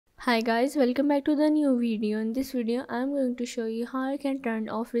Hi guys, welcome back to the new video. In this video, I'm going to show you how you can turn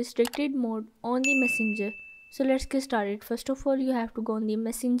off restricted mode on the Messenger. So let's get started. First of all, you have to go on the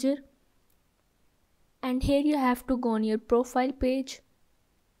Messenger, and here you have to go on your profile page.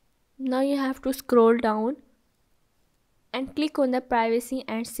 Now you have to scroll down and click on the privacy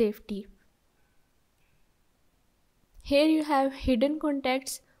and safety. Here you have hidden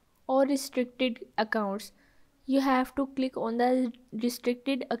contacts or restricted accounts. You have to click on the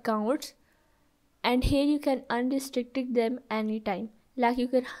restricted accounts, and here you can unrestrict them anytime, like you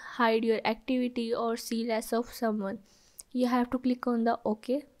can hide your activity or see less of someone. You have to click on the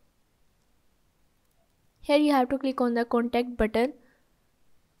OK. Here you have to click on the contact button.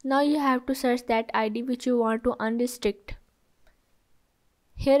 Now you have to search that ID which you want to unrestrict.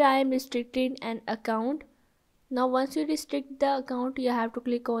 Here I am restricting an account. Now once you restrict the account, you have to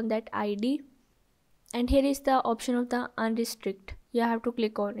click on that ID, and here is the option of the unrestrict. You have to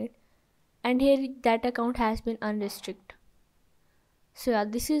click on it, and here that account has been unrestricted. So yeah,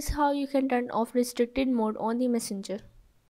 this is how you can turn off restricted mode on the Messenger.